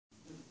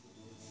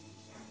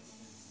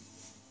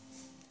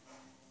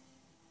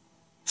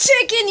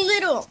Chicken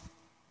Little!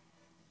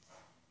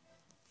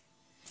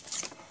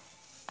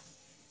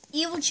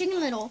 Evil Chicken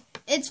Little,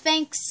 it's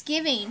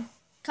Thanksgiving.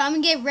 Come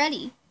and get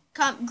ready.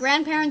 Come,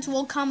 grandparents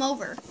will come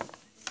over.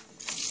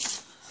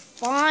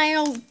 Fine,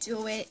 I'll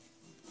do it.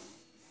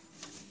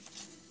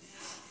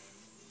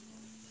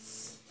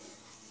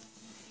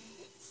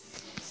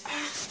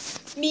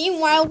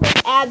 Meanwhile,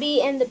 with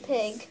Abby and the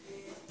pig.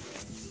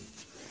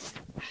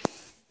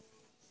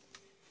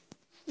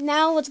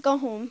 Now let's go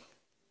home.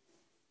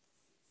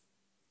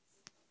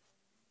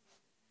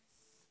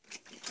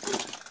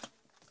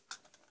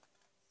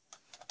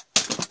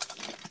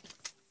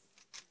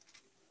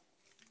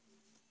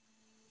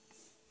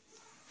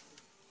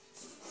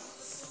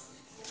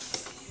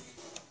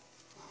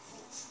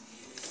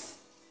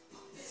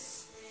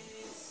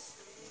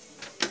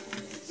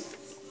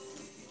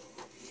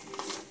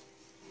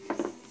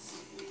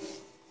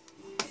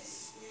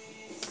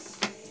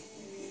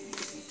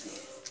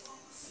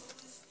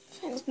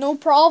 No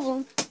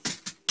problem.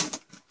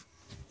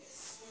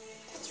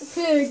 It's your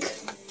pig.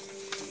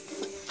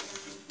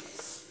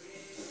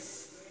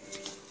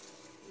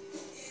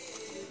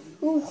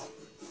 Ooh.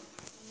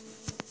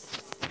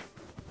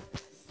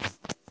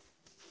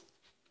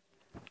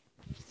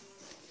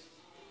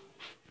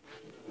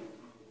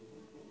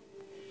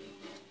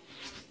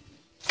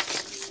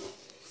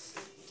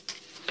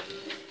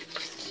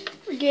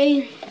 We're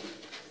getting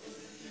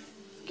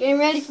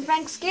ready for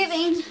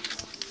Thanksgiving.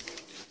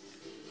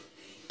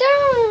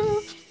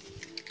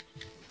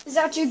 Is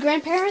that your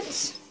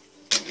grandparents?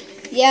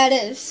 Yeah, it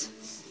is.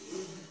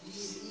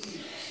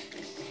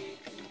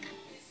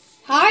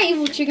 Hi,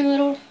 Evil Chicken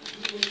Little.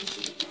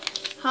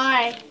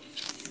 Hi.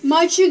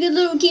 My Chicken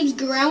Little keeps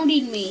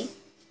grounding me.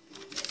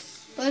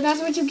 But that's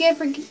what you get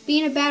for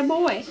being a bad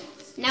boy.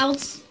 Now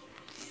let's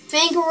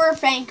we're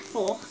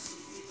thankful.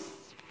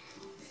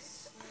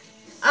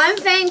 I'm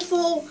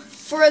thankful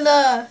for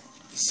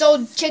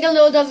so Chicken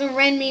Little doesn't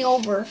run me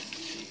over.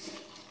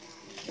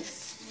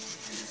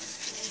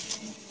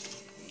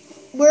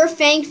 We're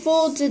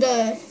thankful to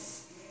the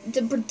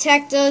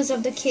protectors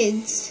of the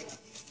kids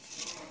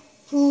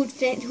who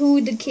think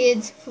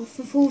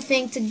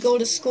to go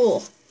to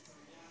school.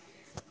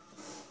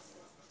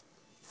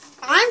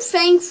 I'm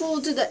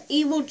thankful to the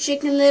Evil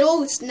Chicken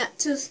Little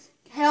to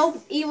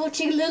help Evil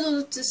Chicken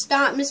Little to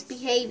stop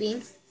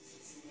misbehaving.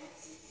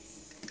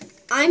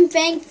 I'm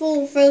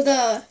thankful for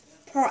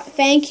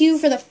thank you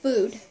for the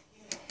food,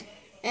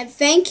 and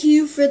thank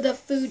you for the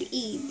food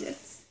Eid.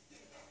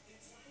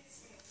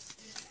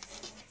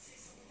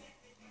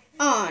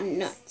 Aw,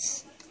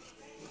 nuts.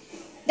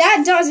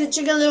 That does it,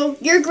 Chicken Little.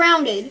 You're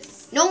grounded.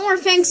 No more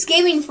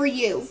Thanksgiving for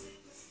you.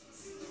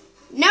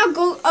 Now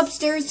go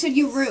upstairs to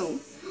your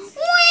room.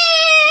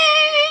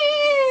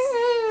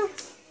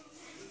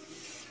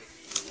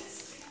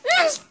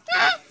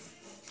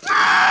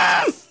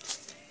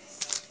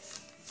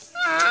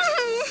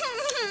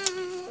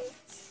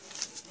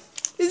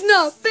 It's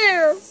not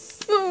fair.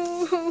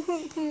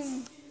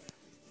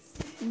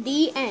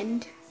 The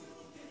end.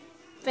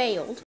 Failed.